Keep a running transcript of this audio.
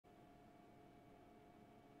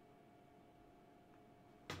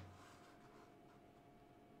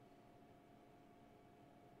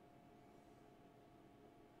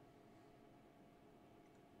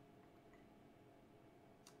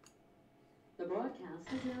broadcast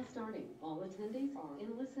is now starting. All attendees are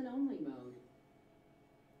in listen-only mode.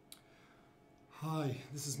 Hi,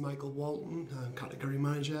 this is Michael Walton. I'm Category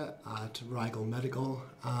Manager at Rigel Medical,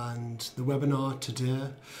 and the webinar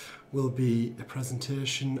today will be a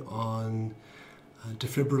presentation on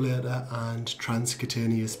Defibrillator and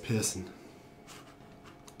Transcutaneous pacing.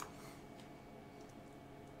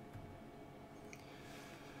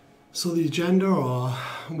 So the agenda, or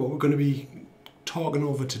what we're going to be talking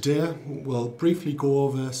over today, we'll briefly go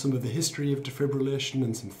over some of the history of defibrillation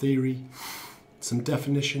and some theory, some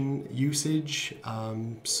definition, usage,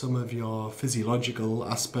 some of your physiological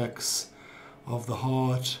aspects of the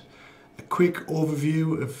heart, a quick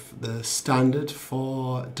overview of the standard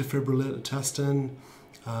for defibrillator testing,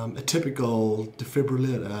 a typical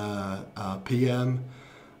defibrillator PM,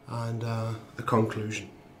 and a conclusion.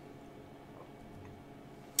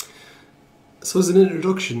 So as an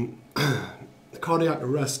introduction, cardiac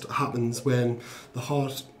arrest happens when the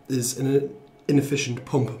heart is in an inefficient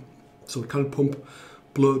pump. So it can't pump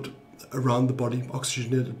blood around the body,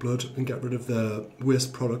 oxygenated blood, and get rid of the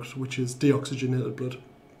waste product, which is deoxygenated blood.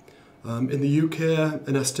 In the UK,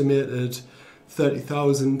 an estimated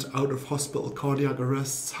 30,000 out-of-hospital cardiac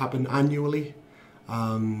arrests happen annually,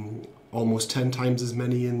 almost 10 times as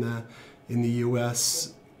many in the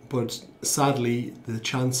US. But sadly, the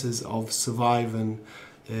chances of surviving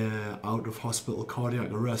out-of-hospital cardiac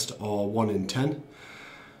arrest are 1 in 10.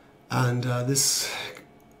 And this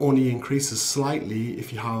only increases slightly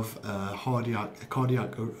if you have a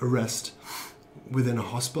cardiac arrest within a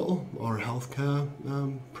hospital or a healthcare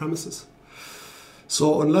premises.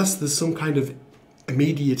 So unless there's some kind of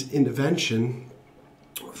immediate intervention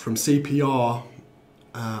from CPR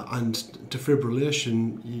and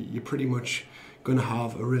defibrillation, you're pretty much going to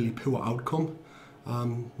have a really poor outcome.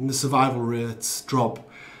 And the survival rates drop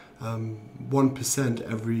 1%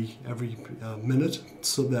 every minute.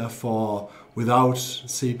 So therefore, without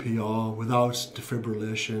CPR, without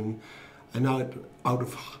defibrillation, an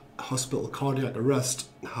out-of-hospital cardiac arrest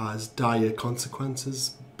has dire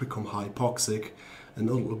consequences, become hypoxic, and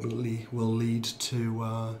ultimately will lead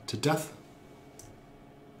to death.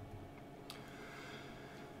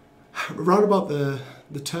 Around about the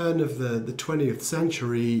turn of the 20th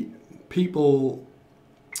century, people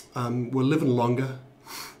were living longer.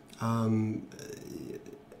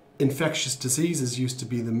 Infectious diseases used to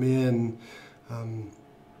be the main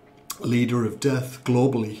leader of death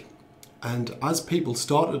globally. And as people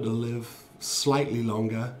started to live slightly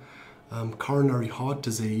longer, coronary heart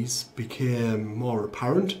disease became more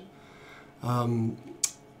apparent.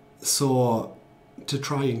 So to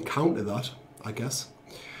try and counter that, I guess,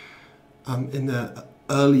 in the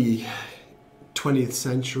early 20th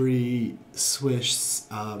century, Swiss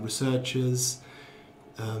researchers,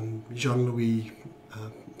 Jean-Louis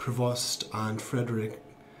Provost and Frederick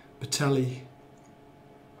Batelli,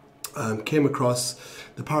 came across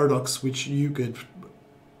the paradox which you could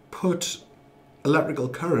put electrical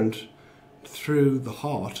current through the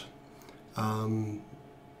heart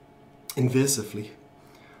invasively,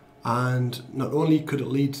 and not only could it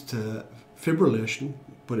lead to fibrillation,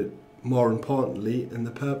 but it, more importantly, and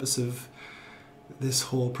the purpose of this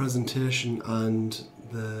whole presentation and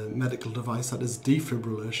the medical device, that is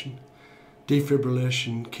defibrillation.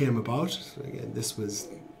 Defibrillation came about. Again, this was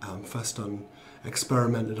first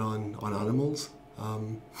experimented on animals.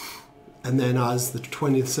 And then as the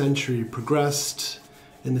 20th century progressed,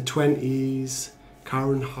 in the 20s,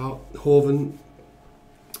 Karen Hovind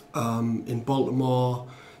in Baltimore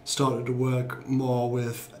started to work more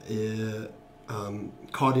with a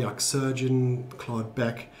cardiac surgeon, Claude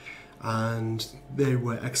Beck, and they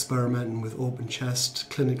were experimenting with open chest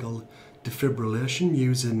clinical defibrillation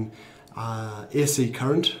using AC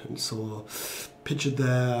current. And so pictured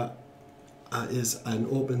there is an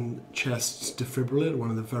open chest defibrillator, one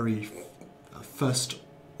of the very first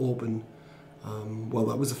open, well,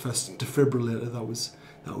 that was the first defibrillator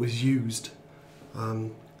that was used.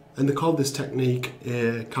 And they called this technique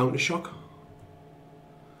a counter shock.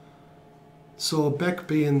 So Beck,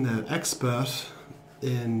 being the expert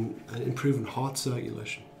in improving heart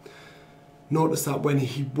circulation, noticed that when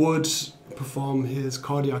he would perform his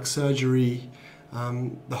cardiac surgery,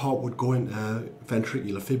 the heart would go into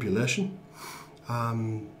ventricular fibrillation.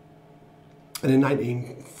 And in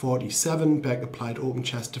 1947, Beck applied open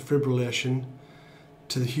chest defibrillation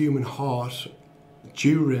to the human heart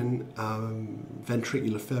during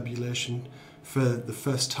ventricular fibrillation for the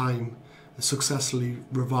first time, successfully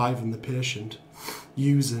reviving the patient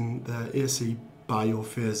using the AC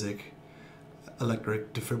biophasic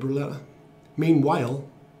electric defibrillator. Meanwhile,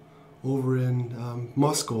 over in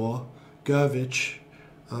Moscow, Gurvich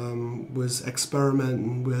was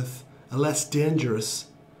experimenting with a less dangerous,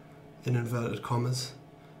 in inverted commas,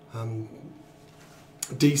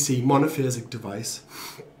 DC monophasic device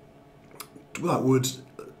that would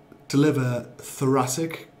deliver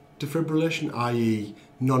thoracic defibrillation, i.e.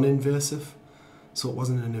 non-invasive. So it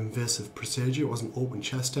wasn't an invasive procedure, it wasn't open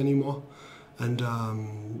chest anymore. And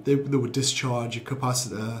they would discharge a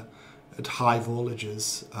capacitor at high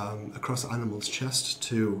voltages across the animal's chest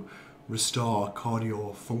to restore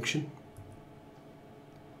cardio function.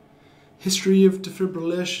 History of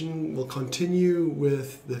defibrillation will continue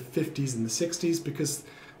with the 50s and the 60s, because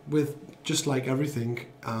with just like everything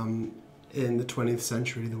in the 20th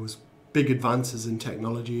century, there was big advances in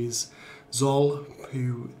technologies. Zoll,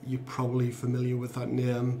 who you're probably familiar with that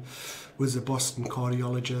name, was a Boston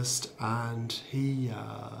cardiologist, and he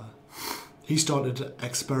started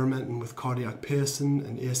experimenting with cardiac pacing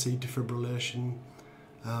and AC defibrillation.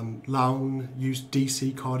 Lown used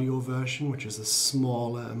DC cardioversion, which is a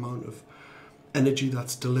smaller amount of energy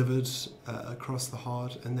that's delivered across the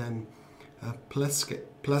heart, and then Pleska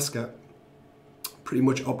pretty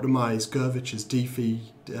much optimized Gervich's DC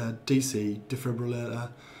defibrillator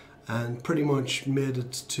and pretty much made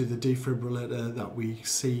it to the defibrillator that we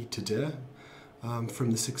see today,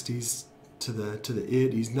 from the 60s to the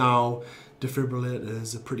 80s. Now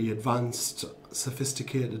defibrillators are pretty advanced,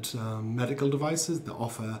 sophisticated medical devices that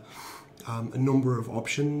offer a number of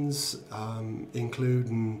options,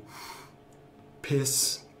 including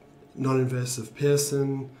pace, non-invasive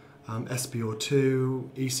pacing, SpO2,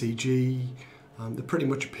 ECG. They're pretty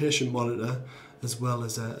much a patient monitor as well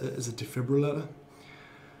as a defibrillator.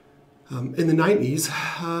 In the 90s,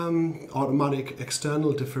 automatic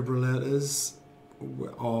external defibrillators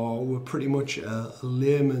were pretty much a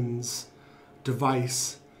layman's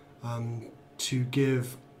device to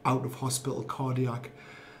give out-of-hospital cardiac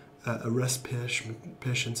arrest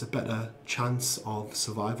patients a better chance of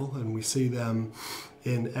survival, and we see them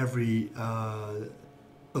in every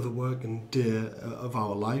other working day of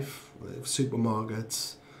our life: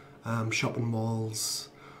 supermarkets, shopping malls,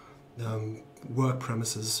 work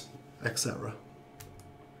premises, etc.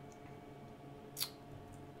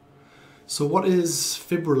 So what is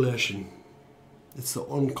fibrillation? It's the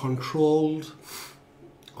uncontrolled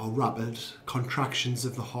or rapid contractions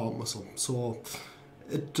of the heart muscle. So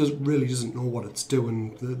it really doesn't know what it's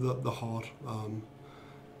doing, the heart.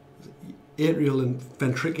 Atrial and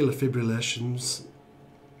ventricular fibrillation's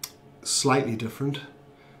slightly different,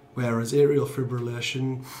 whereas atrial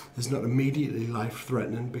fibrillation is not immediately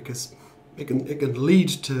life-threatening because it can lead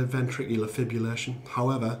to ventricular fibrillation.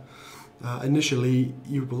 However, initially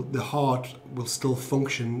the heart will still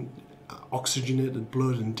function. Oxygenated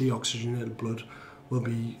blood and deoxygenated blood will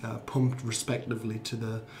be pumped respectively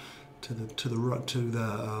to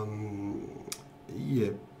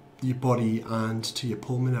your body and to your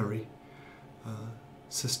pulmonary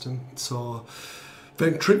system. So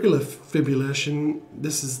ventricular fibrillation,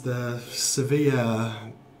 this is the severe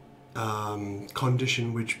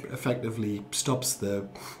condition which effectively stops the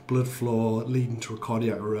blood flow, leading to a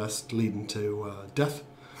cardiac arrest, leading to death,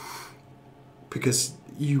 because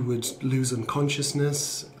you would lose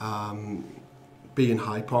unconsciousness, being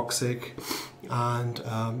hypoxic, and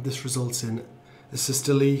this results in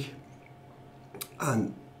asystole.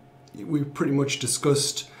 And we pretty much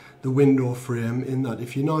discussed the window frame in that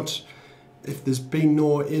if there's been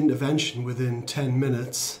no intervention within 10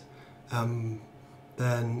 minutes,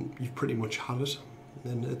 then you've pretty much had it,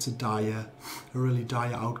 and it's a really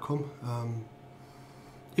dire outcome.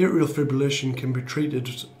 Atrial fibrillation can be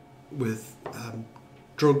treated with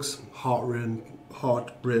drugs, heart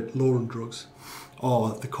rate lowering drugs,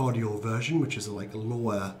 or the cardioversion, which is like a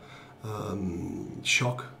lower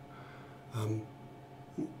shock.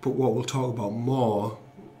 But what we'll talk about more,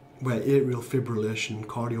 where atrial fibrillation and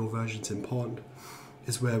cardioversion is important,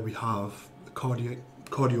 is where we have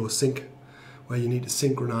cardio sync, where you need to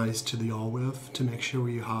synchronize to the R wave to make sure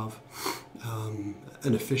you have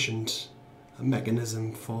an efficient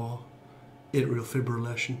mechanism for atrial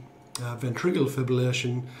fibrillation. Ventricular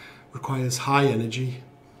fibrillation requires high energy,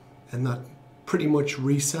 and that pretty much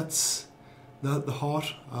resets the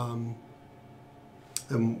heart,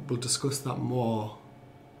 and we'll discuss that more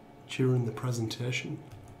during the presentation.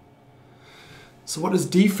 So what is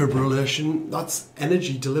defibrillation? That's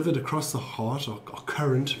energy delivered across the heart, or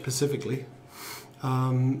current specifically,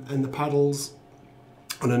 and the paddles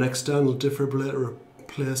on an external defibrillator are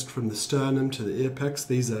placed from the sternum to the apex.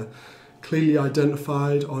 These are clearly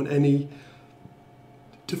identified on any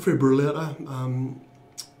defibrillator.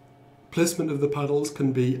 Placement of the paddles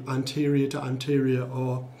can be anterior to anterior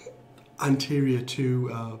or anterior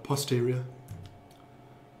to posterior.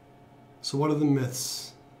 So what are the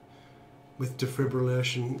myths with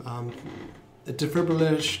defibrillation? A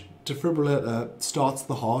defibrillator starts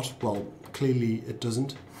the heart. Well, clearly it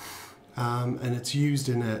doesn't. And it's used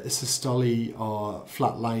in a systole or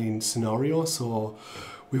flatline scenario. So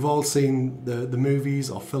we've all seen the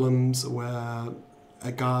movies or films where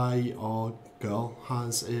a guy or girl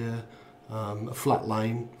has a flat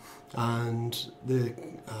line, and the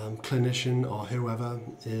clinician or whoever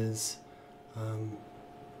is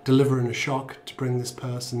delivering a shock to bring this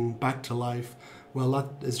person back to life. Well, that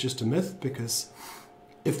is just a myth, because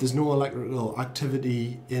if there's no electrical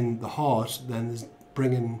activity in the heart, then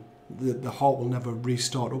the heart will never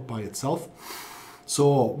restart up by itself.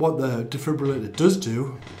 So what the defibrillator does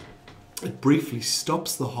do, it briefly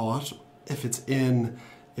stops the heart if it's in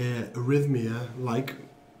a arrhythmia like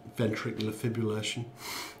ventricular fibrillation,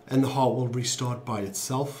 and the heart will restart by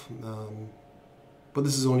itself. But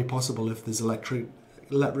this is only possible if there's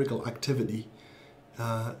electrical activity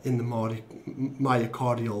in the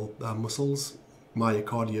myocardial muscles,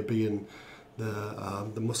 myocardia being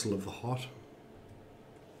the muscle of the heart.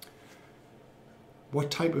 What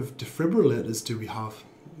type of defibrillators do we have?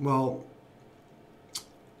 Well,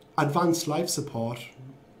 advanced life support,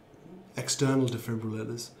 external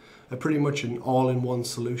defibrillators, are pretty much an all-in-one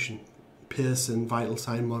solution. Piercing, vital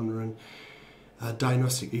sign monitoring,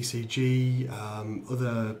 diagnostic ECG,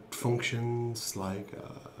 other functions like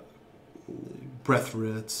breath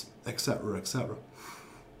rates, etc., etc.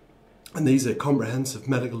 And these are comprehensive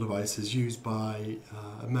medical devices used by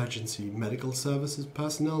emergency medical services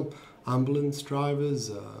personnel, ambulance drivers,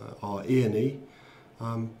 or A&E,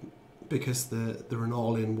 because they're an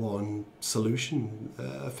all-in-one solution,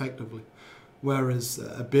 effectively. Whereas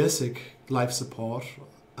a basic life support,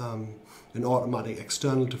 an automatic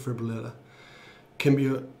external defibrillator, can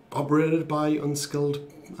be operated by unskilled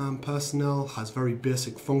personnel, has very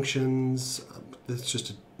basic functions.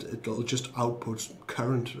 It'll just output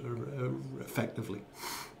current effectively,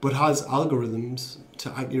 but has algorithms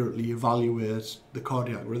to accurately evaluate the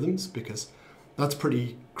cardiac rhythms, because that's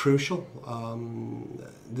pretty crucial.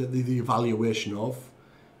 The evaluation of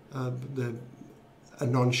a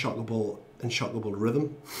non-shockable and shockable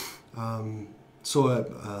rhythm.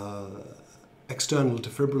 External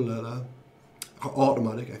defibrillator,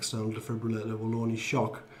 automatic external defibrillator, will only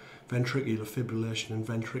shock ventricular fibrillation and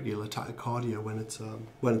ventricular tachycardia when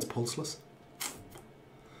it's pulseless.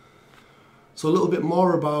 So a little bit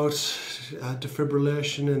more about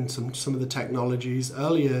defibrillation and some of the technologies.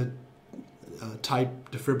 Earlier type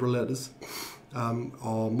defibrillators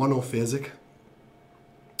are monophasic,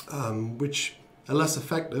 which are less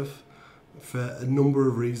effective for a number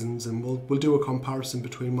of reasons, and we'll do a comparison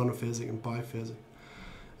between monophasic and biphasic,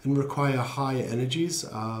 and require higher energies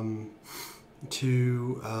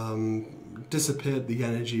to dissipate the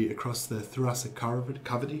energy across the thoracic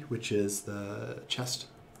cavity, which is the chest.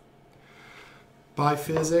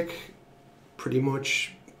 Biphasic, pretty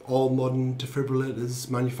much all modern defibrillators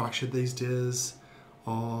manufactured these days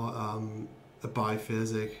are a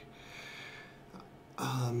biphasic.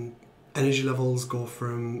 Energy levels go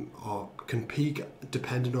from, or can peak,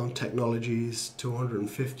 depending on technologies, to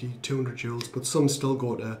 150, 200 joules, but some still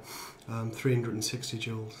go to 360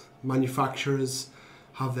 joules. Manufacturers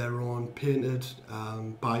have their own patented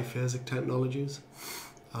biphasic technologies.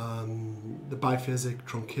 The biphasic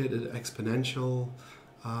truncated exponential,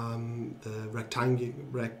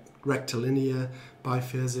 the rectilinear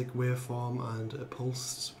biphasic waveform, and a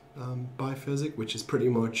pulsed biphasic, which is pretty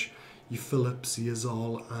much your Philips, your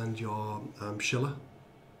Zoll, and your Schiller.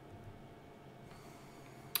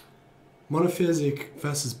 Monophasic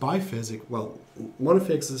versus biphasic. Well,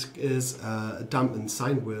 monophasic is a dampened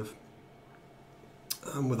sine wave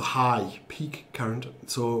with a high peak current.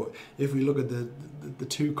 So if we look at the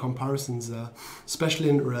two comparisons there, especially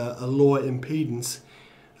in a lower impedance,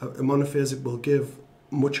 a monophasic will give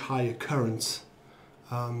much higher currents,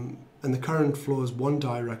 and the current flows one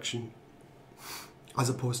direction as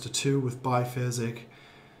opposed to two with biphasic.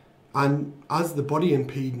 And as the body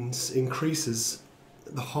impedance increases,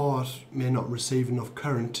 the heart may not receive enough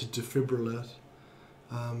current to defibrillate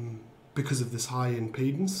because of this high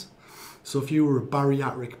impedance. So if you were a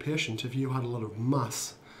bariatric patient, if you had a lot of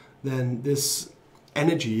mass, then this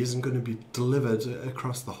energy isn't going to be delivered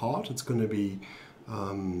across the heart. It's going to be,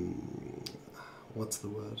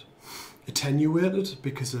 attenuated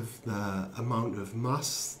because of the amount of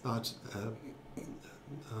mass that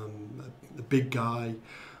a big guy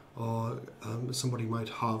or somebody might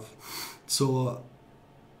have. So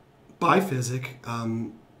biphasic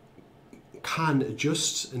can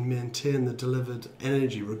adjust and maintain the delivered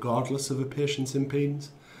energy regardless of a patient's impedance.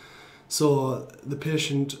 So the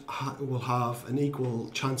patient will have an equal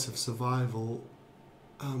chance of survival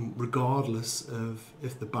regardless of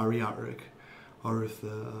if the bariatric or if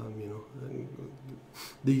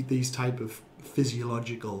these type of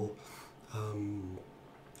physiological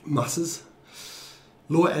masses.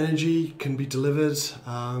 Lower energy can be delivered,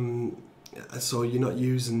 so you're not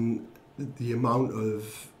using the amount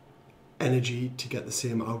of energy to get the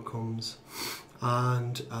same outcomes,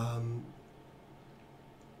 and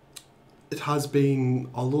it has been,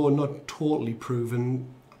 although not totally proven,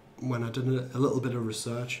 when I did a little bit of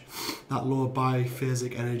research, that lower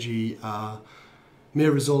biphasic energy may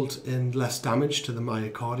result in less damage to the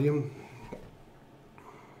myocardium.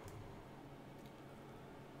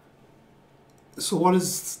 So what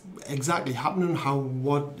is exactly happening,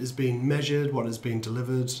 what is being measured, what is being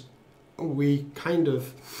delivered? We kind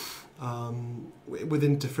of,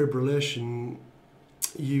 within defibrillation,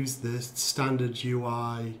 use the standard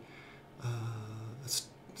UI,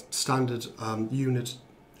 standard unit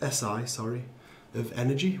SI, of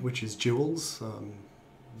energy, which is joules.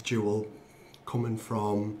 Joule coming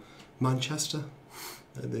from Manchester,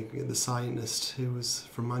 the scientist who was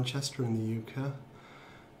from Manchester in the UK.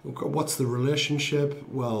 What's the relationship?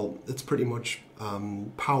 Well, it's pretty much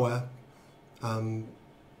power.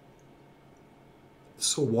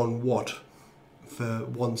 So 1 watt for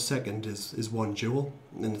 1 second is 1 joule,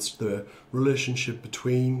 and it's the relationship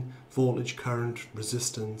between voltage, current,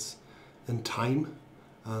 resistance, and time.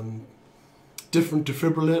 Different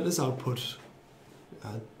defibrillators output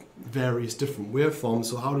various different waveforms.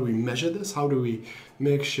 So how do we measure this? How do we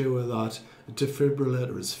make sure that a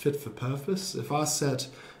defibrillator is fit for purpose? If I set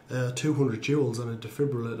 200 joules on a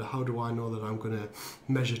defibrillator, how do I know that I'm going to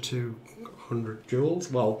measure 200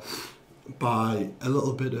 joules? Well, by a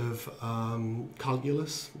little bit of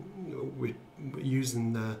calculus, we're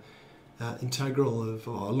using the integral of,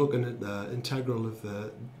 or looking at the integral of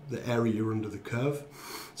the area under the curve.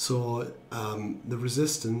 So the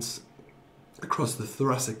resistance across the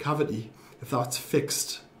thoracic cavity, if that's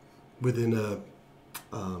fixed within a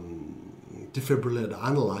defibrillator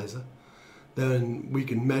analyzer, then we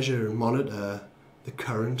can measure and monitor the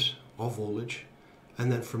current or voltage,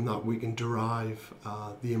 and then from that we can derive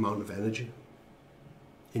the amount of energy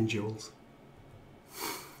in joules.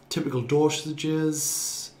 Typical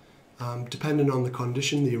dosages, depending on the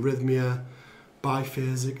condition, the arrhythmia,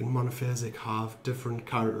 biphasic and monophasic have different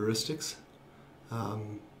characteristics.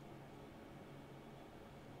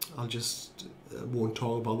 I just won't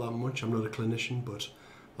talk about that much. I'm not a clinician, but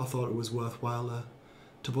I thought it was worthwhile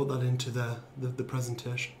to put that into the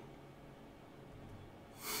presentation.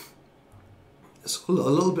 So a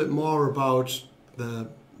little bit more about the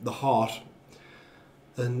heart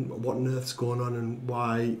and what on earth's going on and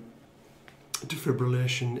why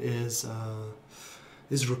defibrillation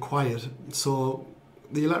is required. So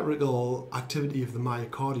the electrical activity of the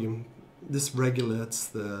myocardium, this regulates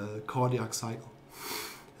the cardiac cycle.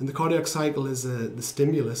 And the cardiac cycle is the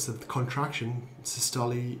stimulus of the contraction,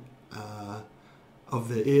 systole, of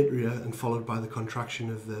the atria, and followed by the contraction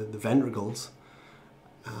of the ventricles.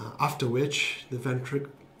 After which,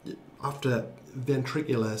 after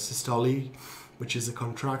ventricular systole, which is a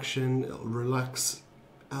contraction, it'll relax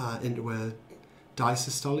into a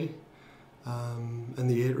disystole, and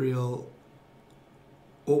the atrial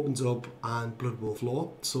opens up and blood will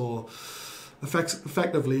flow. So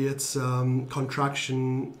effectively it's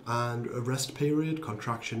contraction and a rest period,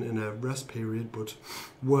 contraction and a rest period, but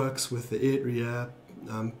works with the atria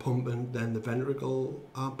pumping, then the ventricle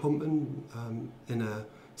pumping in a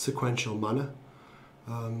sequential manner.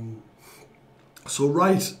 So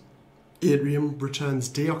right atrium returns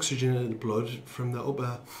deoxygenated blood from the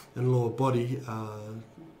upper and lower body,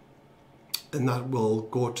 and that will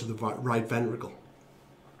go to the right ventricle.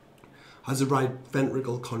 As the right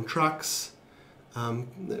ventricle contracts,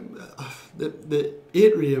 the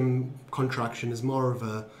atrium contraction is more of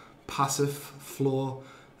a passive flow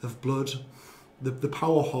of blood. The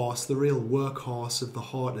powerhouse, the real workhorse of the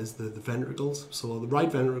heart is the ventricles. So the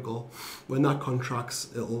right ventricle, when that contracts,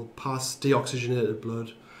 it'll pass deoxygenated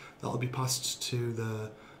blood. That'll be passed to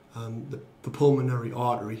the pulmonary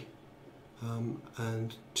artery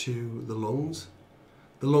and to the lungs.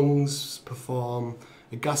 The lungs perform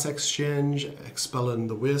a gas exchange, expelling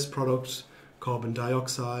the waste product, carbon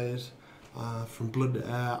dioxide, from blood to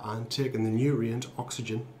air, and taking the nutrient,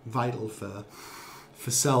 oxygen, vital for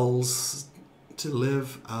cells to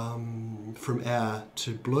live, from air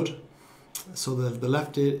to blood. So the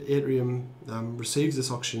left atrium receives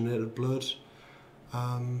this oxygenated blood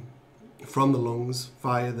from the lungs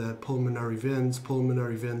via the pulmonary veins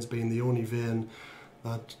being the only vein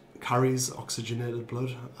that carries oxygenated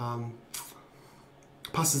blood,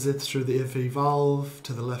 passes it through the AV valve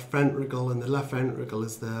to the left ventricle, and the left ventricle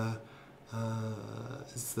is the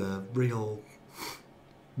real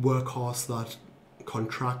workhorse that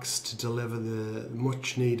contracts to deliver the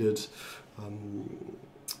much needed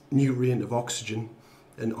nutrient of oxygen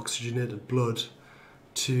and oxygenated blood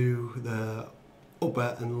to the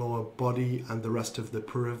upper and lower body and the rest of the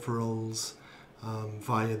peripherals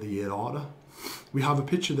via the aorta. We have a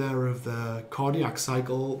picture there of the cardiac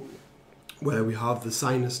cycle where we have the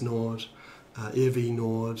sinus node, AV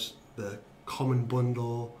node, the common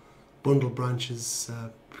bundle branches,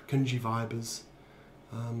 Purkinje fibers,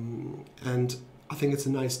 and I think it's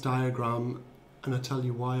a nice diagram, and I tell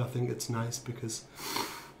you why I think it's nice, because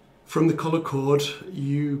from the colour code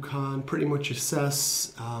you can pretty much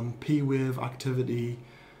assess P wave activity,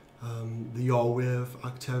 the yaw wave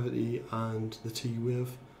activity and the T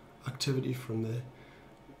wave activity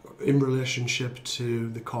in relationship to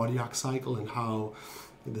the cardiac cycle, and how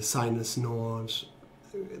the sinus node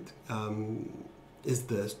is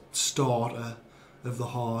the starter of the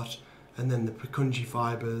heart, and then the Purkinje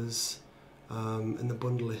fibers and the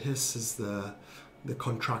bundle of His is the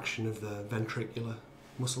contraction of the ventricular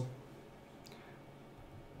muscle.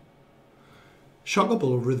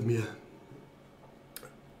 Shockable arrhythmia.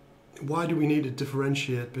 Why do we need to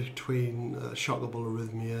differentiate between shockable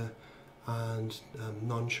arrhythmia and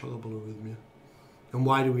non-shockable arrhythmia? And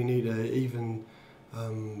why do we need to even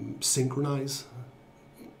synchronize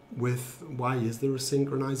with, why is there a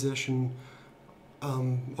synchronization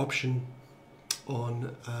option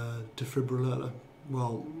on a defibrillator?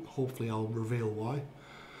 Well, hopefully I'll reveal why.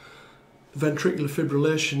 Ventricular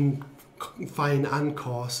fibrillation, fine and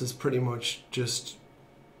coarse, is pretty much just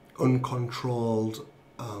uncontrolled.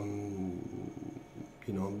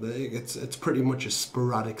 It's pretty much a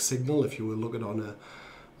sporadic signal if you were looking on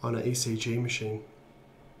an ECG machine,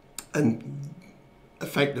 and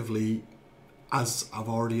effectively, as I've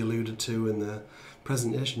already alluded to in the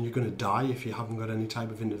presentation, you're going to die if you haven't got any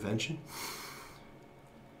type of intervention.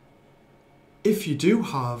 If you do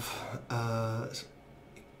have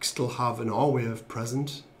still have an R wave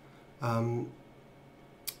present,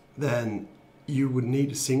 then you would need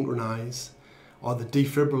to synchronize, or the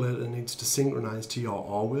defibrillator needs to synchronize to your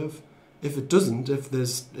R wave. If it doesn't, if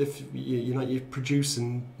you're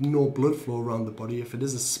producing no blood flow around the body, if it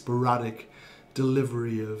is a sporadic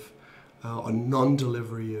delivery of or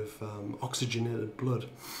non-delivery of oxygenated blood,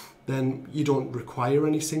 then you don't require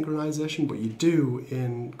any synchronization, but you do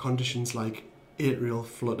in conditions like atrial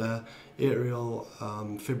flutter, atrial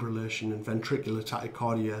fibrillation and ventricular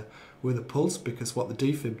tachycardia with a pulse, because what the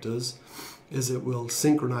defib does is it will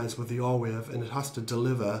synchronize with the R wave, and it has to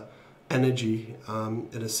deliver energy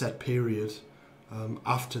in a set period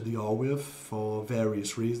after the R wave for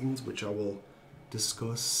various reasons, which I will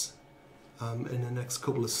discuss in the next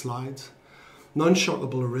couple of slides.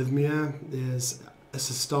 Non-shockable arrhythmia is a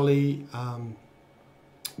systole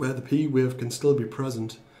where the P wave can still be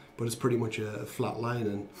present, but it's pretty much a flat line,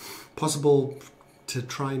 and possible to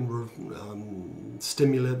try and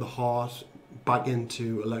stimulate the heart back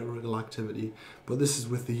into electrical activity, but this is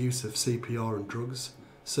with the use of CPR and drugs.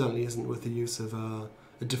 Certainly isn't with the use of a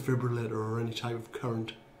defibrillator or any type of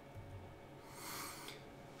current.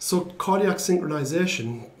 So cardiac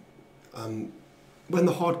synchronization, when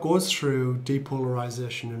the heart goes through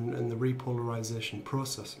depolarization and the repolarization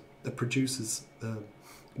process, it produces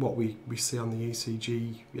what we see on the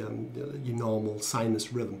ECG, your normal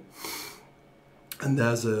sinus rhythm. And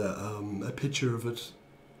there's a picture of it.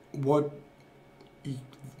 What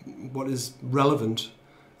is relevant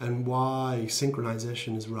and why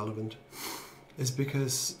synchronization is relevant is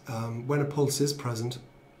because when a pulse is present,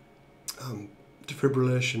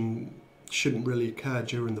 defibrillation shouldn't really occur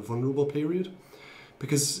during the vulnerable period,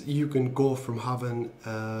 because you can go from having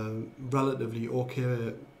a relatively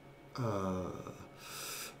okay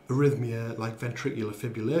arrhythmia like ventricular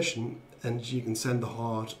fibrillation, and you can send the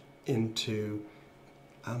heart into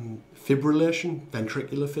fibrillation,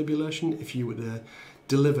 ventricular fibrillation, if you were to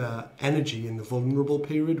deliver energy in the vulnerable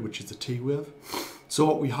period, which is the T wave. So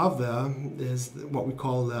what we have there is what we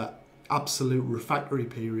call the absolute refractory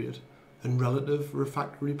period and relative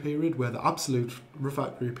refractory period, where the absolute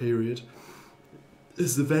refractory period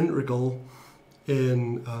is the ventricle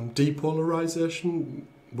in depolarization,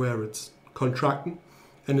 where it's contracting,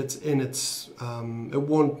 and it's in its it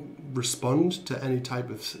won't respond to any type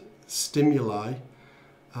of stimuli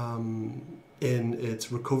in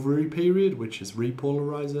its recovery period, which is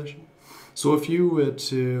repolarization. So if you were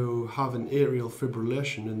to have an atrial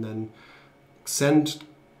fibrillation and then send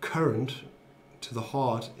current to the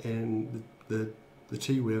heart in the the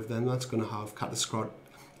T wave, then that's going to have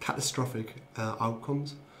catastrophic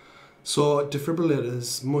outcomes. So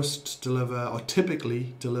defibrillators must deliver, or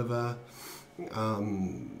typically deliver,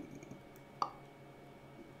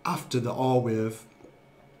 after the R wave,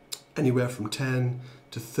 anywhere from 10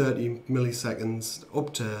 to 30 milliseconds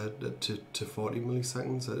up to 40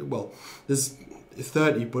 milliseconds. Well, there's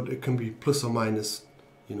 30, but it can be plus or minus,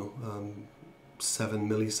 7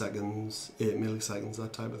 milliseconds, 8 milliseconds,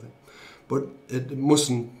 that type of thing. But it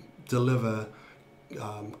mustn't deliver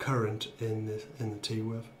current in the T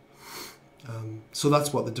wave. So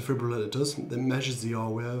that's what the defibrillator does. It measures the R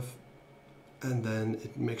wave, and then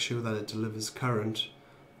it makes sure that it delivers current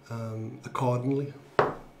accordingly.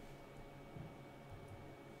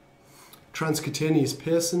 Transcutaneous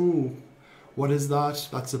pacing, what is that?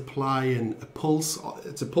 That's applying a pulse.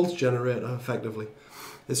 It's a pulse generator, effectively.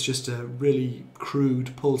 It's just a really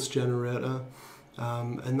crude pulse generator,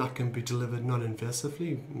 and that can be delivered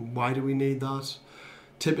non-invasively. Why do we need that?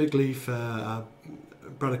 Typically for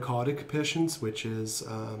bradycardic patients, which is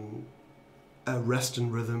a resting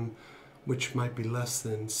rhythm which might be less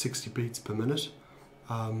than 60 beats per minute.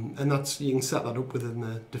 And that's, you can set that up within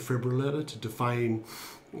the defibrillator to define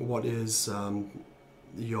what is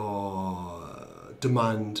your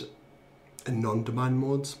demand and non-demand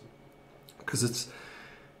modes. Because it's,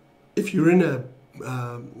 if you're in a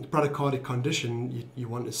bradycardic condition, you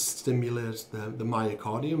want to stimulate the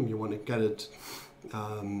myocardium, you want to get it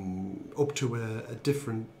up to a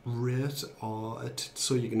different rate, or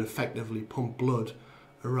so you can effectively pump blood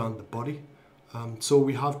around the body. So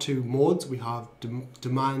we have two modes. We have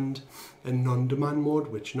demand and non-demand mode,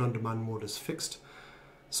 which non-demand mode is fixed.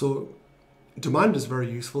 So demand is very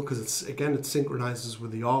useful because it's, again, it synchronizes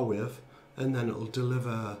with the R wave, and then it'll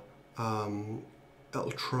deliver,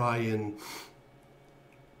 it'll try and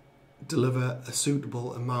deliver a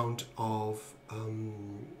suitable amount of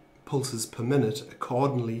pulses per minute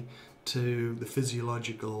accordingly to the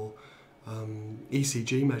physiological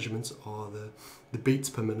ECG measurements, or the beats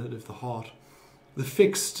per minute of the heart. The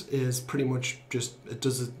fixed is pretty much just, it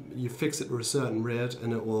does it, you fix it to a certain rate,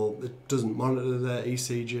 and it doesn't monitor the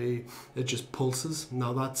ECG, it just pulses.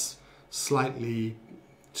 Now that's slightly,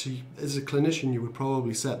 as a clinician you would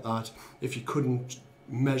probably set that if you couldn't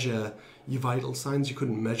measure your vital signs, you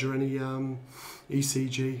couldn't measure any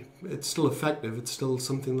ECG. It's still effective, it's still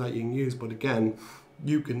something that you can use, but again,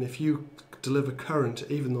 you can, if you deliver current,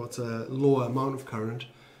 even though it's a lower amount of current,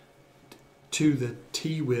 to the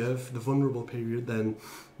T wave, the vulnerable period, then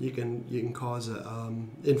you can cause it.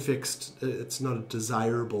 In fixed, it's not a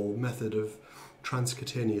desirable method of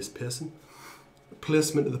transcutaneous pacing.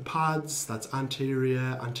 Placement of the pads, that's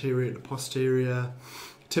anterior to posterior.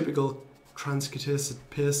 Typical transcutaneous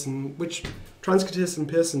pacing, which transcutaneous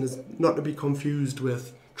pacing is not to be confused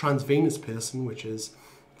with transvenous pacing, which is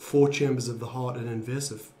 4 chambers of the heart and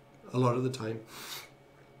invasive a lot of the time.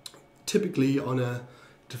 Typically on a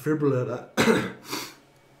defibrillator,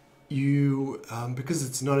 you because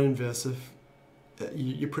it's not invasive,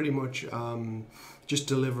 you pretty much just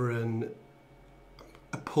delivering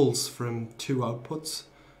a pulse from 2 outputs,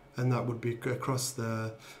 and that would be across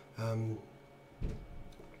the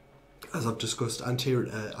as I've discussed, anterior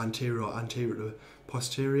to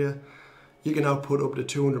posterior. You can output up to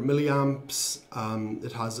 200 milliamps.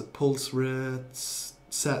 It has a pulse rates,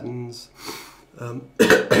 settings.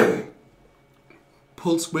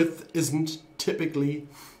 Pulse width isn't typically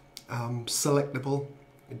selectable.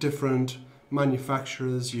 Different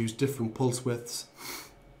manufacturers use different pulse widths.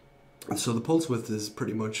 And so the pulse width is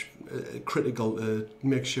pretty much critical to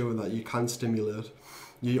make sure that you can stimulate.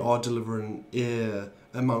 You are delivering an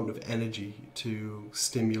amount of energy to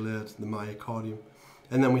stimulate the myocardium.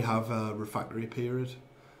 And then we have a refractory period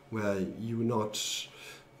where you're not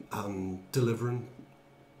delivering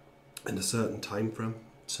in a certain time frame,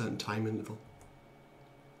 certain time interval.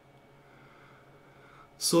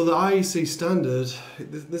 So the IEC standard,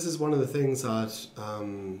 this is one of the things that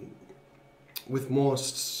with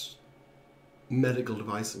most medical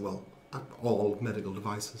devices, well, all medical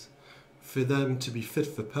devices, for them to be fit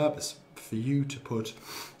for purpose, for you to put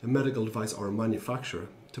a medical device, or a manufacturer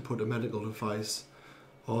to put a medical device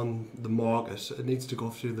on the market, it needs to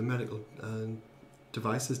go through the medical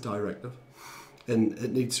devices directive, and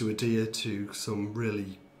it needs to adhere to some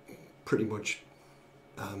really pretty much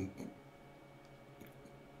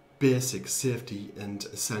basic safety and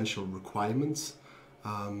essential requirements.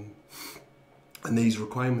 And these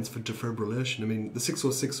requirements for defibrillation, I mean, the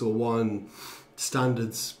 60601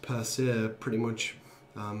 standards per se pretty much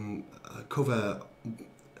cover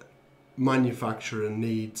manufacturer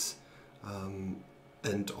needs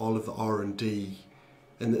and all of the R&D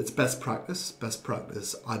and it's best practice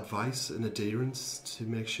advice and adherence to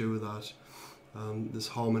make sure that there's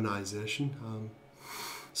harmonisation.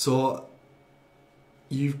 So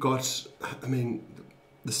you've got, I mean,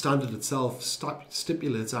 the standard itself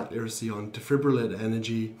stipulates accuracy on defibrillator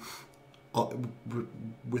energy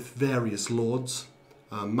with various loads,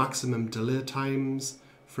 maximum delay times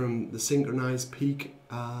from the synchronized peak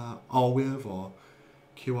R wave or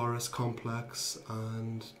QRS complex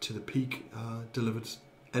and to the peak delivered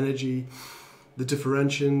energy, the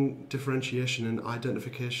differentiation and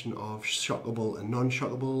identification of shockable and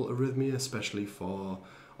non-shockable arrhythmia, especially for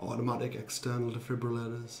automatic external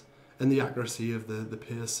defibrillators, and the accuracy of the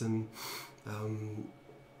pace and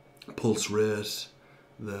pulse rate,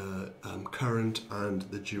 the current and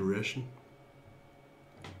the duration.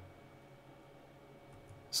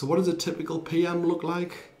 So what does a typical PM look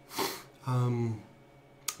like?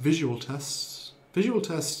 Visual tests. Visual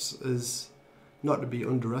tests is not to be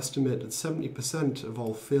underestimated. 70% of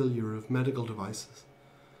all failure of medical devices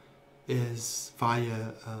is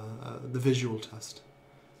via the visual test.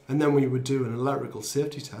 And then we would do an electrical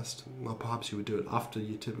safety test, or perhaps you would do it after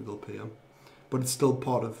your typical PM, but it's still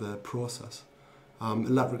part of the process.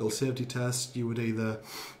 Electrical safety test, you would either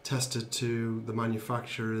test it to the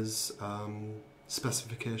manufacturer's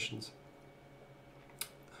specifications,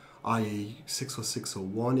 i.e.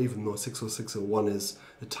 60601, even though 60601 is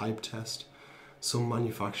a type test. Some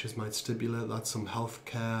manufacturers might stipulate that, some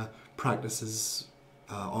healthcare practices,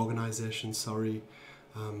 organisations,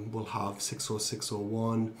 will have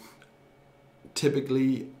 60601.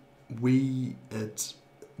 Typically, we at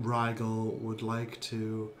Rigel would like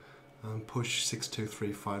to push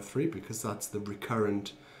 62353 because that's the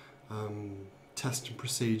recurrent testing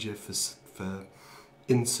procedure for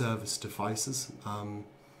in-service devices.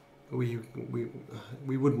 We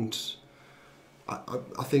wouldn't.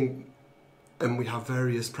 I think. And we have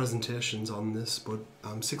various presentations on this, but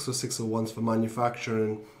 60601 is for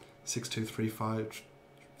manufacturing,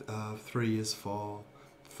 62353 is for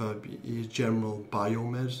your general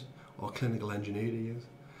biomed or clinical engineer to use.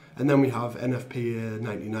 And then we have NFPA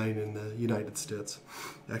 99 in the United States,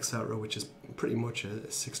 etc., which is pretty much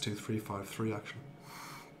a 62353 actually.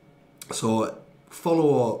 So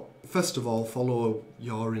first of all, follow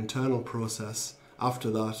your internal process.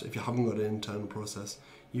 After that, if you haven't got an internal process,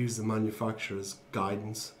 use the manufacturer's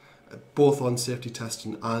guidance, both on safety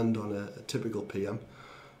testing and on a typical PM.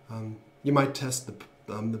 You might test the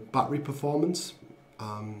battery performance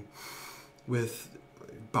with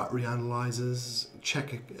battery analyzers,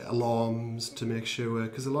 check alarms to make sure,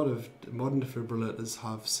 because a lot of modern defibrillators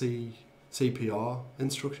have CPR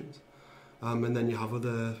instructions, and then you have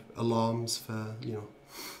other alarms for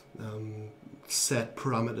set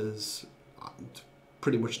parameters,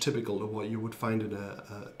 pretty much typical of what you would find in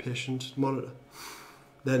a patient monitor.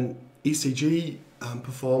 Then ECG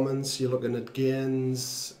performance, you're looking at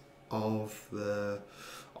gains of the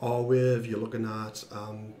R wave, you're looking at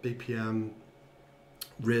BPM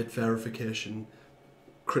rate verification,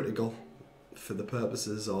 critical for the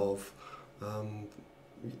purposes of R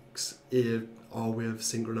wave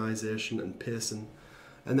synchronization and pacing.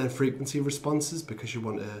 And then frequency responses, because you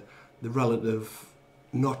want the relative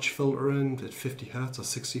notch filtering at 50 Hz or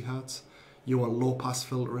 60 Hz. You want low pass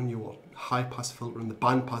filtering, you want high pass filtering, the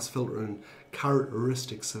band pass filtering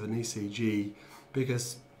characteristics of an ECG,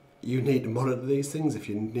 because you need to monitor these things if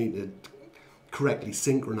you need to correctly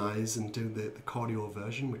synchronize and do the cardio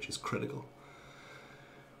version, which is critical.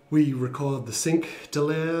 We record the sync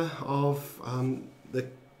delay of the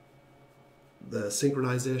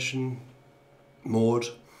synchronization mode.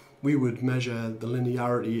 We would measure the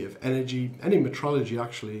linearity of energy, any metrology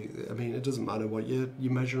actually. I mean, it doesn't matter what you're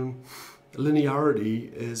measuring.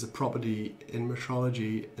 Linearity is a property in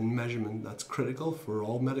metrology and measurement that's critical for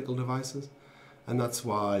all medical devices, and that's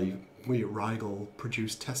why we at Rigel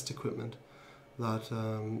produce test equipment that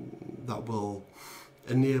that will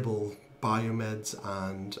enable biomeds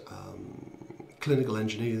and clinical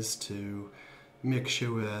engineers to make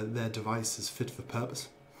sure their device is fit for purpose.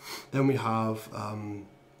 Then we have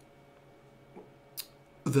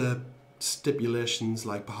the stipulations,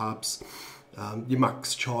 like perhaps your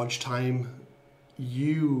max charge time.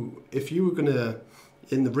 If you were gonna,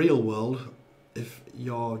 in the real world, if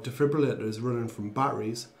your defibrillator is running from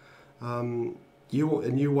batteries, you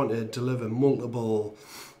want to deliver multiple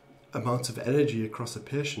amounts of energy across a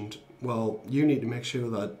patient, well, you need to make sure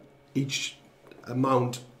that each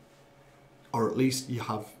amount, or at least you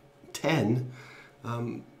have 10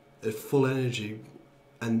 at full energy,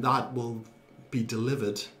 and that will be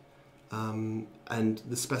delivered, and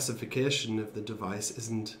the specification of the device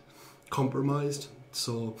isn't compromised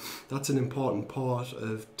So that's an important part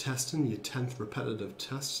of testing, your 10th repetitive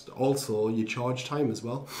test. Also your charge time as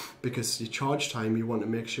well, because your charge time, you want to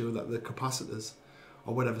make sure that the capacitors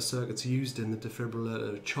or whatever circuits used in the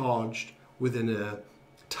defibrillator are charged within a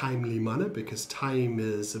timely manner, because time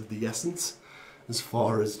is of the essence as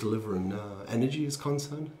far as delivering energy is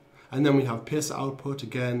concerned. And then we have pacer output,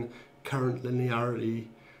 again, current linearity,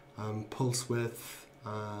 pulse width,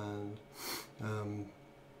 and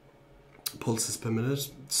pulses per minute.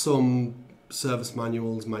 Some service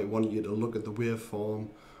manuals might want you to look at the waveform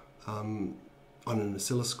on an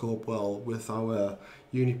oscilloscope. Well, with our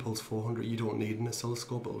Unipulse 400 you don't need an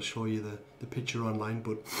oscilloscope, it'll show you the picture online,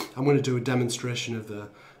 but I'm going to do a demonstration of the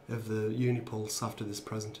Unipulse after this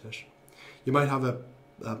presentation. You might have a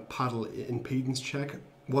paddle impedance check.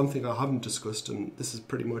 One thing I haven't discussed, and this is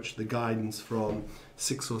pretty much the guidance from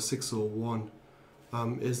 60601,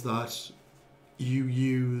 is that you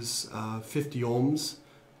use 50 ohms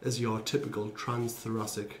as your typical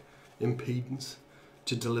transthoracic impedance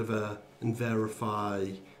to deliver and verify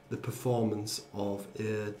the performance of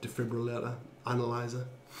a defibrillator analyzer.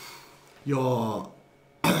 Your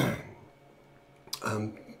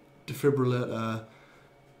defibrillator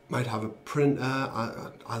might have a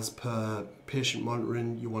printer. As per patient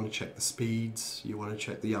monitoring, you want to check the speeds, you want to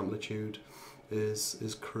check the amplitude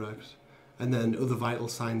is correct, and then other vital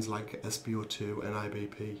signs like SpO2 and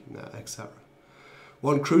IBP, etc.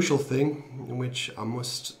 One crucial thing in which I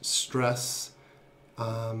must stress,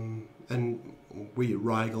 and we at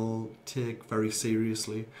Rigel take very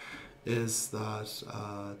seriously, is that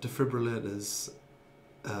defibrillators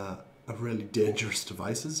are really dangerous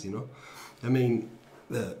devices, you know. I mean,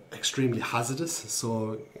 they're extremely hazardous,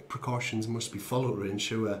 so precautions must be followed to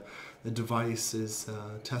ensure the device is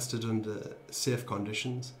tested under safe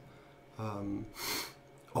conditions.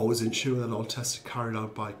 Always ensure that all tests are carried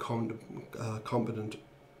out by competent,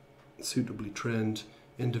 suitably trained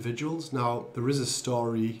individuals. Now, there is a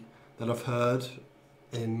story that I've heard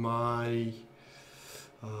in my,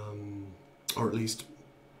 or at least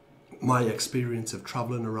my experience of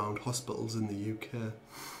travelling around hospitals in the UK,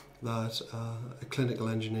 that a clinical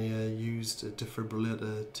engineer used a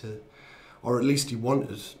defibrillator to, or at least he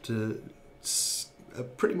wanted to,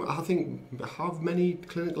 pretty much, I think, have many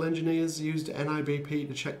clinical engineers used NIBP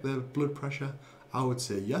to check their blood pressure? I would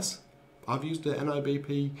say yes. I've used the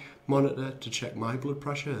NIBP monitor to check my blood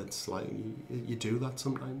pressure. It's like you do that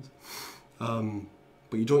sometimes.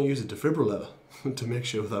 But you don't use a defibrillator to make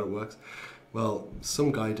sure that it works. Well,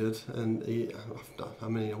 some guy did, and I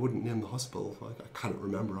mean, I wouldn't name the hospital, I can't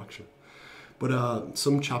remember actually. But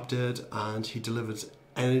some chap did, and he delivered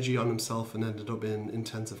energy on himself and ended up in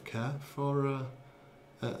intensive care for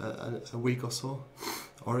a week or so,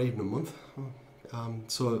 or even a month.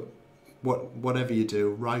 So whatever you do,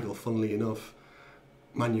 Rigel, funnily enough,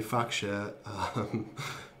 manufacture an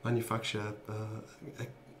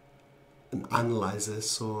analyzer,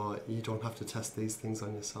 so you don't have to test these things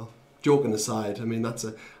on yourself. Joking aside, I mean,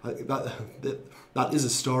 that is a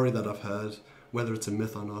story that I've heard. Whether it's a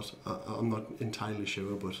myth or not, I'm not entirely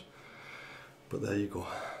sure, but there you go.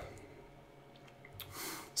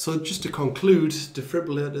 So just to conclude,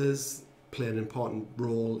 defibrillators play an important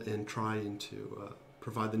role in trying to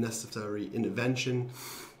provide the necessary intervention,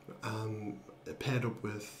 paired up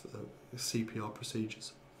with CPR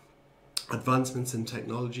procedures. Advancements in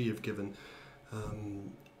technology have given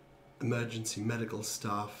emergency medical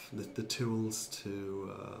staff the tools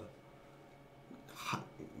to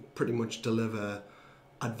pretty much deliver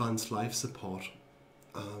advanced life support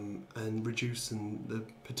and reducing the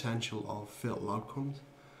potential of fatal outcomes.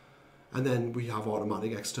 And then we have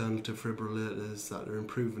automatic external defibrillators that are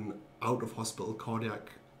improving out-of-hospital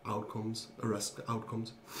cardiac outcomes, arrest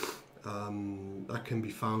outcomes. That can be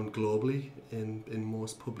found globally in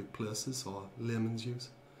most public places or layman's use.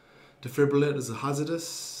 Defibrillators are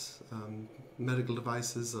hazardous. Medical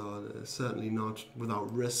devices are certainly not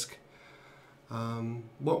without risk.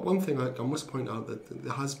 One thing I must point out, that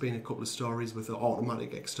there has been a couple of stories with the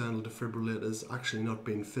automatic external defibrillators actually not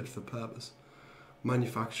being fit for purpose.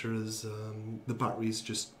 Manufacturers, the batteries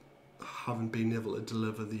just haven't been able to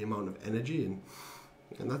deliver the amount of energy, and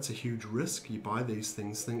that's a huge risk. You buy these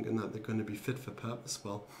things thinking that they're going to be fit for purpose.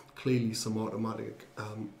 Well, clearly some automatic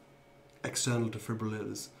external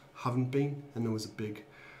defibrillators haven't been, and there was a big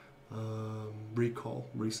recall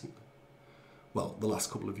recently. Well, the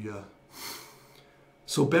last couple of years.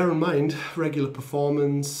 So bear in mind, regular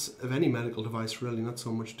performance of any medical device, really, not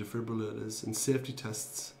so much defibrillators, and safety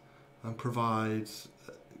tests provide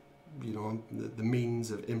the means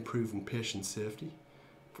of improving patient safety,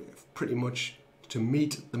 pretty much to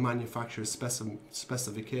meet the manufacturer's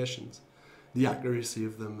specifications the accuracy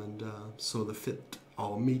of them, and so they fit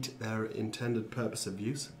or meet their intended purpose of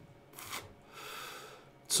use.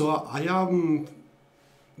 So I am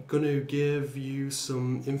going to give you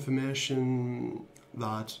some information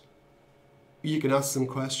that you can ask some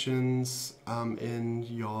questions in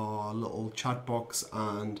your little chat box,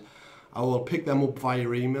 and I will pick them up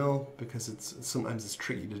via email, because sometimes it's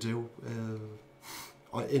tricky to do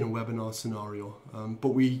in a webinar scenario.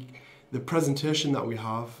 But the presentation that we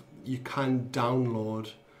have, you can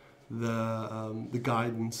download the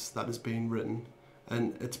guidance that has been written,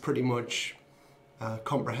 and it's pretty much a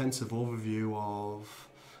comprehensive overview of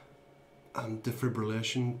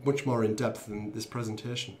defibrillation, much more in depth than this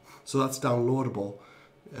presentation. So that's downloadable.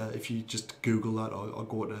 If you just Google that or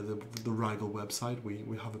go to the Rigel website,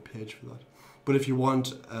 we have a page for that. But if you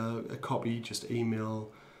want a copy, just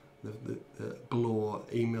email the below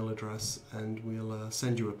email address, and we'll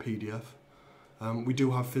send you a PDF. We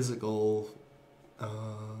do have physical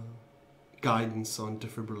guidance on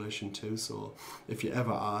defibrillation too, so if you're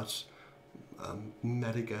ever at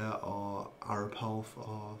Medica or Arab Health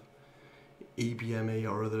or EBME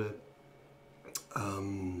or other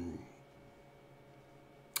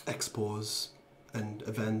expos and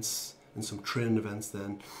events and some training events,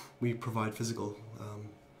 then we provide physical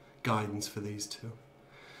guidance for these too.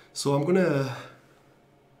 So I'm going to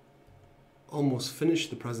almost finish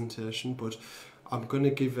the presentation, but I'm going to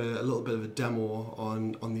give a little bit of a demo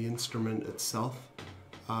on the instrument itself.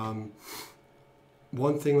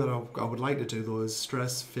 One thing that I would like to do though is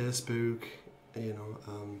stress Facebook,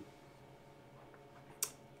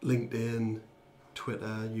 LinkedIn,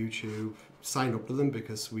 Twitter, YouTube, sign up to them,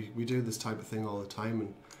 because we do this type of thing all the time,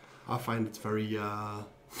 and I find it's very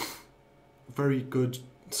good.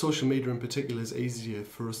 Social media in particular is easier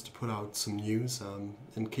for us to put out some news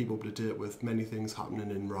and keep up to date with many things happening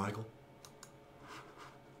in Rigel.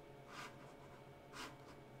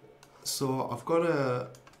 So I've got a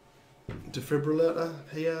defibrillator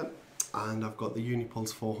here, and I've got the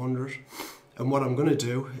Unipulse 400, and what I'm going to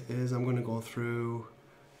do is I'm going to go through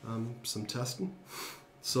some testing.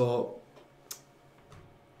 So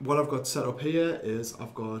what I've got set up here is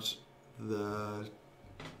I've got the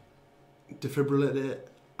defibrillator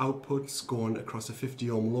outputs going across a 50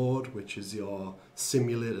 ohm load, which is your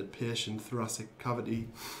simulated patient thoracic cavity.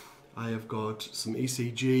 I have got some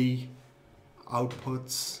ECG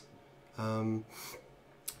outputs. I've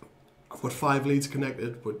got 5 leads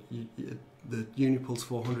connected, but the Unipulse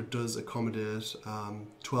 400 does accommodate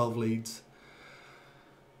 12 leads.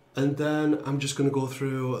 And then I'm just going to go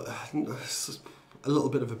through a little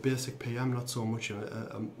bit of a basic PM, not so much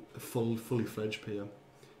a fully fledged PM,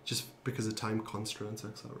 just because of time constraints,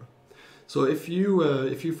 etc. So if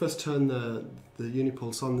you first turn the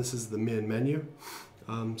Unipulse on, this is the main menu.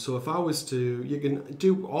 So if I was to, you can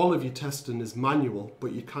do all of your testing as manual,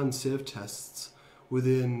 but you can save tests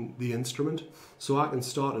within the instrument. So I can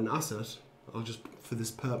start an asset. For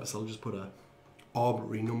this purpose, I'll just put a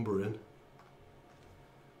arbitrary number in.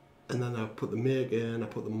 And then I put the make in, I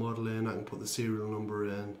put the model in, I can put the serial number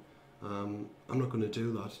in. I'm not going to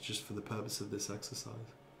do that just for the purpose of this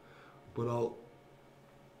exercise. But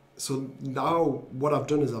so now what I've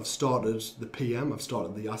done is I've started the PM, I've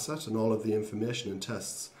started the asset, and all of the information and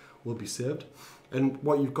tests will be saved. And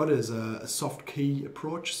what you've got is a soft key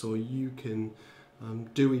approach, so you can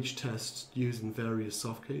do each test using various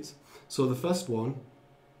soft keys. So the first one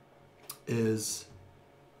is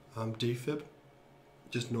defib.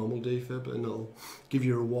 Just normal defib, and it'll give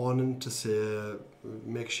you a warning to say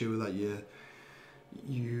make sure that you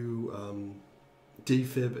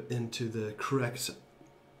defib into the correct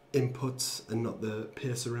inputs and not the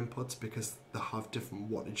pacer inputs, because they have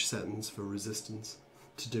different wattage settings for resistance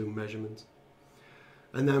to do measurements.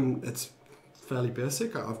 And then it's fairly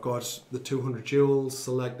basic. I've got the 200 joules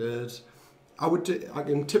selected. I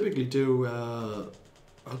can typically do I'll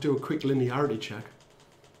do a quick linearity check.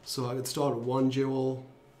 So I could start at 1 joule,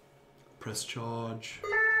 press charge,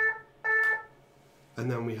 and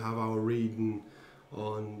then we have our reading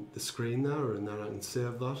on the screen there, and then I can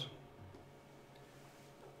save that.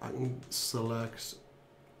 I can select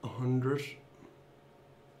 100.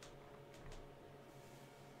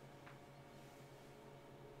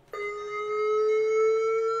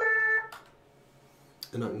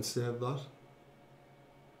 And I can save that.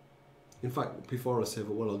 In fact, before I save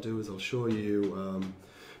it, what I'll do is I'll show you.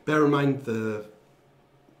 Bear in mind the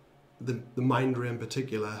Mindray in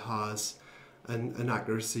particular has an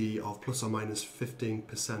accuracy of plus or minus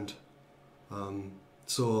 15%.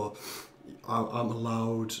 So I'm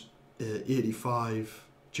allowed 85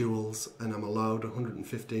 joules, and I'm allowed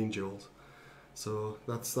 115 joules. So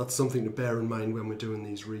that's something to bear in mind when we're doing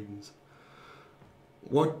these readings.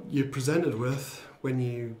 What you're presented with when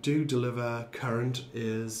you do deliver current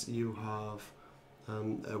is you have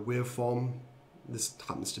a waveform. This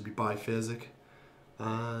happens to be biphasic,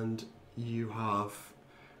 and you have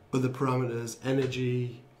other parameters: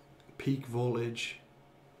 energy, peak voltage,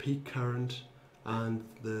 peak current, and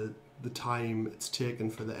the time it's taken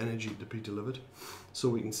for the energy to be delivered. So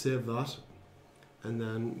we can save that, and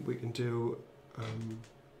then we can do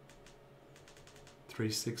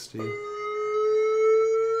 360.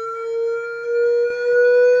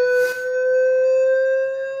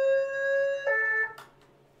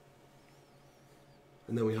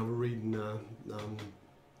 And then we have a reading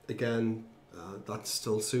again, that's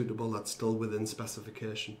still suitable, that's still within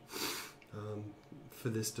specification for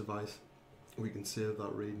this device. We can save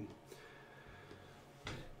that reading.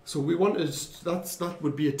 So we wanted, that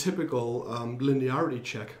would be a typical linearity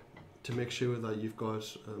check to make sure that you've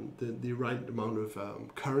got the right amount of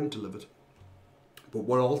current delivered. But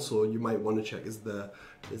what also you might want to check is the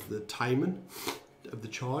timing of the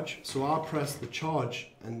charge. So I'll press the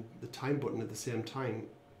charge and the time button at the same time.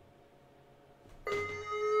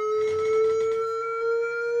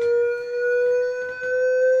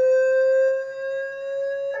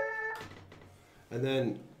 And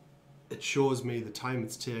then it shows me the time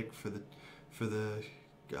it's take for the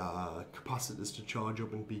capacitors to charge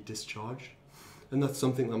up and be discharged. And that's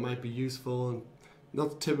something that might be useful, and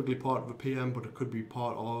not typically part of a PM, but it could be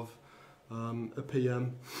part of a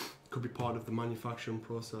PM. Could be part of the manufacturing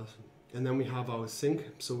process. And then we have our sync,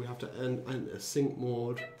 so we have to enter sync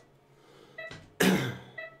mode.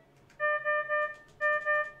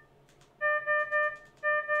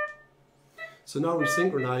 So now we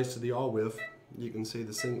synchronize to the R wave. You can see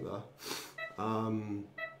the sync there. And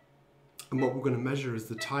what we're going to measure is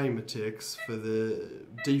the time it takes for the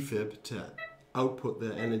defib to output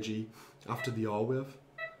the energy after the R wave.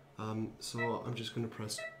 So I'm just going to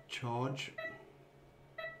press charge.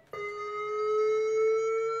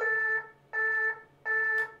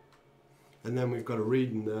 And then we've got a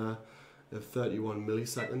reading there of 31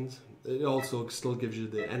 milliseconds. It also still gives you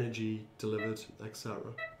the energy delivered,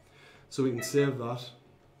 etc. So we can save that.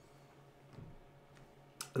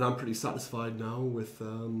 And I'm pretty satisfied now with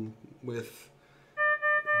the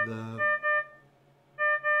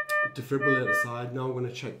defibrillator side. Now I'm going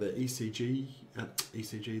to check the ECG,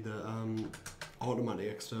 the automatic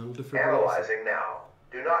external defibrillator. Analyzing now.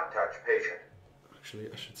 Do not touch patient. Actually,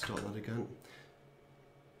 I should start that again.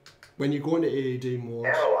 When you go into AED mode,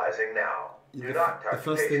 analyzing now. Do not touch the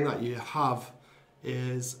first patient. thing that you have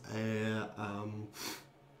is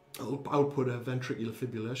it'll output a ventricular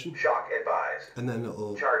fibrillation. Shock advised. And then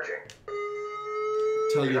it'll Charging.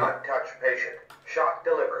 tell Do you. not touch patient. Shock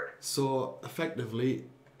delivered. So effectively,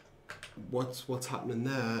 what's happening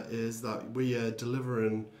there is that we are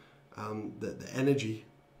delivering the energy,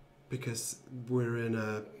 because we're in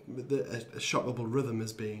a shockable rhythm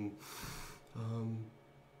is being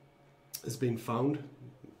found.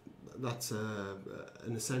 That's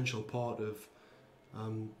an essential part of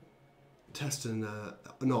testing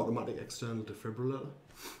an automatic external defibrillator.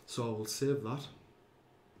 So I will save that.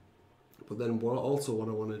 But then what I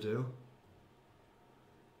want to do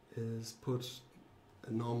is put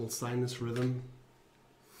a normal sinus rhythm,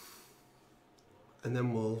 and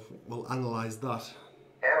then we'll analyze that.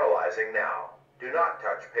 Analyzing now. Do not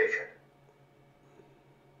touch patient.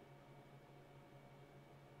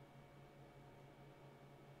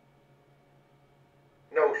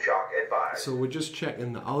 No shock advised. So we're just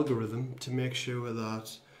checking the algorithm to make sure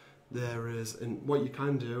that there is, and what you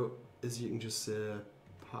can do is you can just say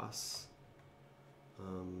pass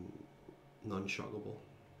non-shockable.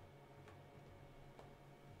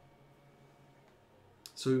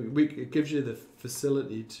 So it gives you the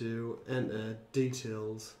facility to enter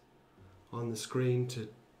details on the screen to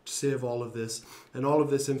save all of this, and all of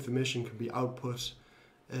this information can be output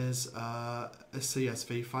as a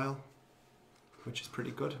CSV file, which is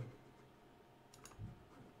pretty good.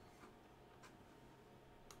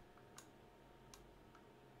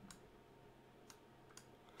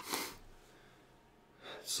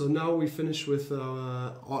 So now we finish with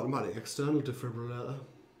our automatic external defibrillator.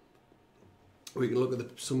 We can look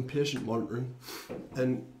at some patient monitoring,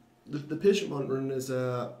 and the patient monitoring is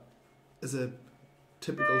a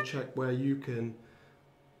typical check where you can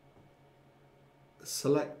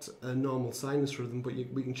select a normal sinus rhythm, but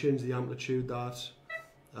we can change the amplitude that,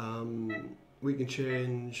 we can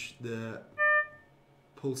change the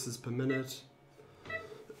pulses per minute.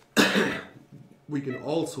 We can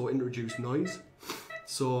also introduce noise.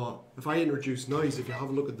 So if I introduce noise, if you have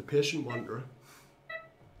a look at the patient monitor,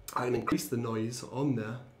 I can increase the noise on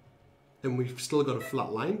there, and we've still got a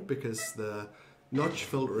flat line because the notch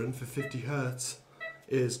filtering for 50 Hz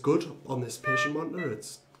is good on this patient monitor.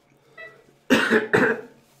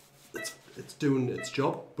 It's doing its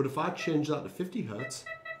job. But if I change that to 50 Hz,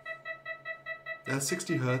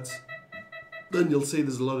 60 Hz, then you'll see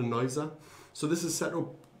there's a lot of noise there. So this is set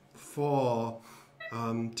up for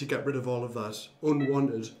to get rid of all of that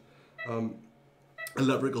unwanted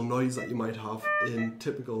electrical noise that you might have in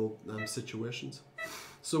typical situations.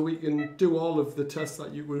 So we can do all of the tests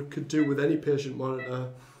that you could do with any patient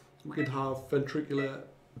monitor. We could have ventricular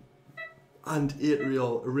and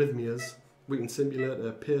atrial arrhythmias. We can simulate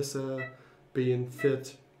a pacer being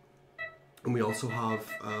fit, and we also have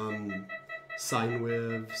sine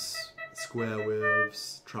waves, square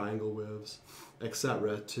waves, triangle waves,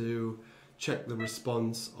 etc. to check the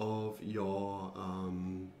response of your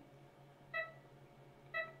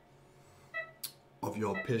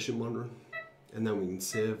patient monitoring, and then we can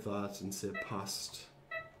save that and say past,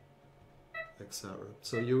 etc.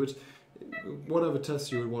 So you would, whatever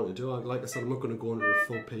test you would want to do, like I said, I'm not going to go into a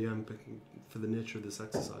full PM for the nature of this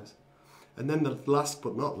exercise. And then the last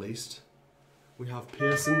but not least, we have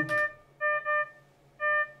pacing.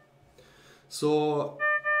 So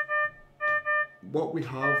what we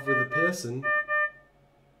have with the pacing,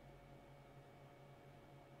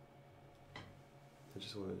 I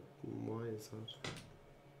just want to, why is that?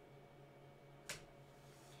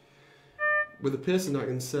 With the pacing I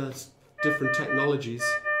can set different technologies,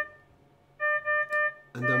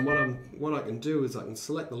 and then what I can do is I can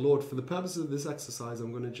select the load. For the purpose of this exercise,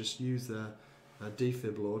 I'm going to just use the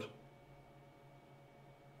defib load,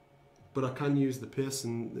 but I can use the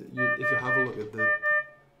pacing. If you have a look at the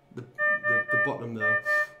bottom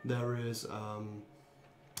there is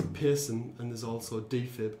pacing, and there's also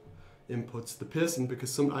defib inputs. The pacing,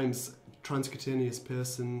 because sometimes transcutaneous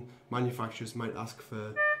pacing manufacturers might ask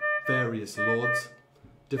for various loads,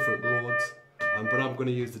 different loads, but I'm going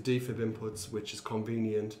to use the defib inputs, which is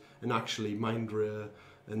convenient, and actually Mindray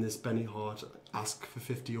and this Benny Hart ask for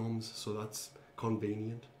 50 ohms, so that's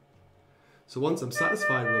convenient. So once I'm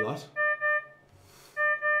satisfied with that,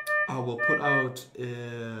 I will put out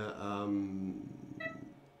a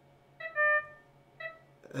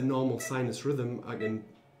normal sinus rhythm. I can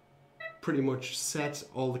pretty much set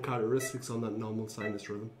all the characteristics on that normal sinus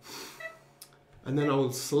rhythm. And then I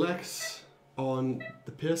will select on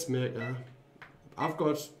the pacemaker. I've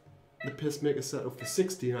got the pacemaker set up for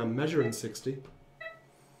 60 and I'm measuring 60.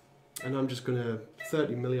 And I'm just going to,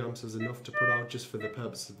 30 milliamps is enough to put out just for the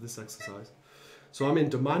purpose of this exercise. So I'm in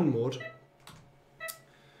demand mode.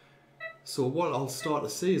 So what I'll start to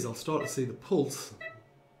see is I'll start to see the pulse.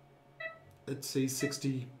 It sees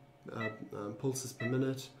 60 pulses per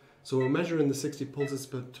minute. So we're measuring the 60 pulses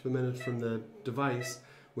per minute from the device.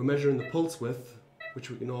 We're measuring the pulse width, which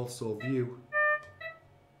we can also view.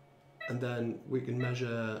 And then we can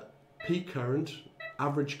measure peak current,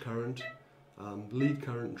 average current, lead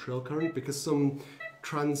current and trail current, because some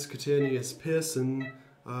transcutaneous pacing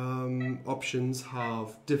options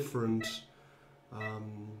have different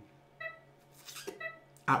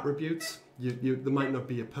attributes. There might not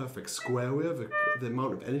be a perfect square wave. The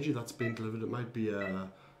amount of energy that's being delivered, it might be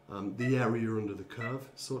the area under the curve,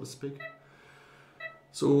 so to speak.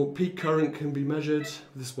 So peak current can be measured.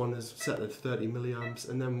 This one is set at 30 milliamps,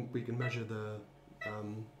 and then we can measure the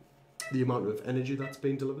amount of energy that's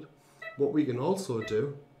being delivered. What we can also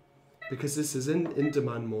do, because this is in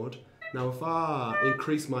demand mode, now if I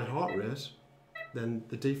increase my heart rate, then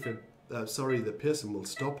the pacing will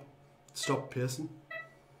stop pacing.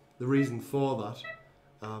 The reason for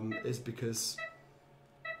that is because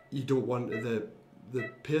you don't want the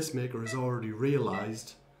pacemaker has already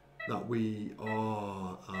realised that we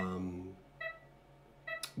are I'm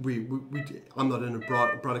not in a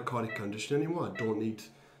bradycardic condition anymore. I don't need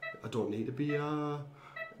to be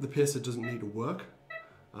the pacer doesn't need to work,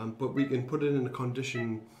 but we can put it in a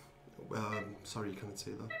condition. Sorry, you can't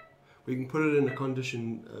say that. We can put it in a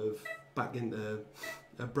condition of back into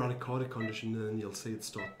a bradycardic condition, and then you'll see it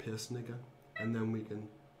start pacing again, and then we can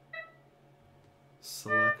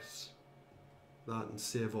select that and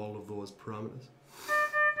save all of those parameters.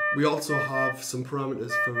 We also have some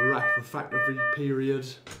parameters for refractory period,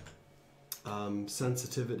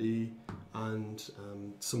 sensitivity, and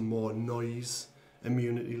some more noise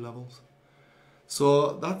immunity levels.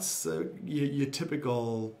 So that's your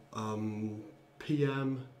typical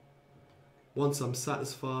PM. Once I'm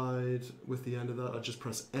satisfied with the end of that, I just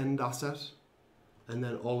press End Asset, and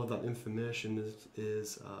then all of that information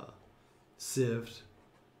is saved.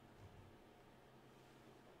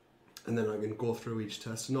 And then I can go through each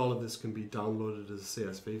test, and all of this can be downloaded as a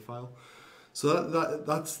CSV file. So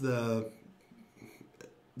that's the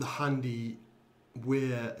handy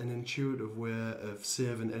way, an intuitive way of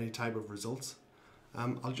saving any type of results.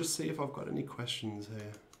 I'll just see if I've got any questions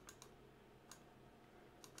here.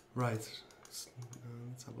 Right, let's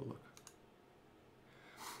have a look.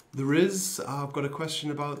 There is, I've got a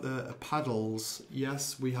question about the paddles.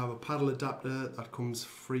 Yes, we have a paddle adapter that comes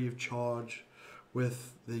free of charge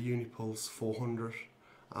with the Unipulse 400.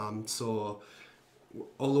 So,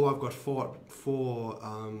 although I've got four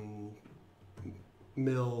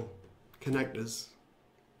mil connectors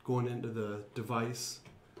going into the device,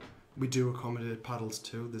 we do accommodate paddles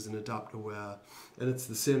too. There's an adapter and it's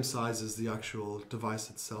the same size as the actual device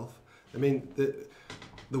itself. I mean,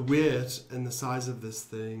 the weight and the size of this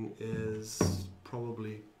thing is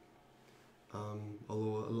probably,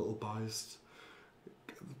 although a little biased,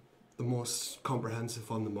 the most comprehensive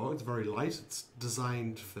on the market. It's very light. It's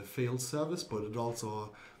designed for field service, but it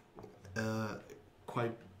also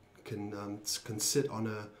can sit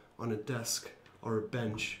on a desk or a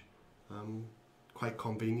bench quite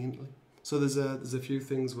conveniently. So there's a few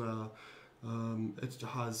things where it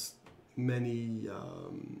has many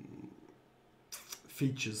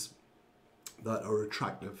features that are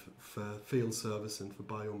attractive for field service and for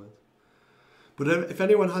biomed. But if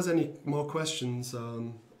anyone has any more questions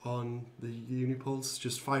on the Unipulse,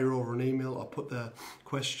 just fire over an email. I'll put the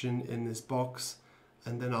question in this box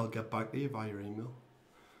and then I'll get back to you via email.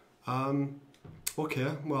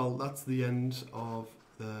 Okay, well, that's the end of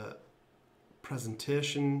the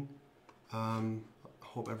presentation. I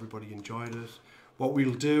hope everybody enjoyed it. What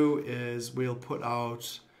we'll do is we'll put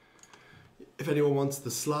out, if anyone wants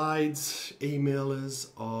the slides, email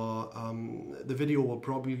us, or the video will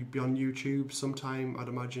probably be on YouTube sometime, I'd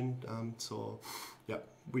imagine. So, yeah,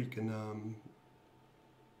 we can,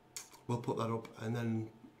 we'll put that up and then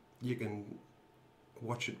you can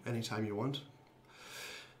watch it anytime you want.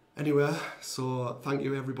 Anyway, so thank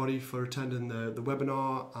you everybody for attending the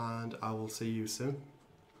webinar, and I will see you soon.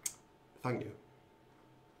 Thank you.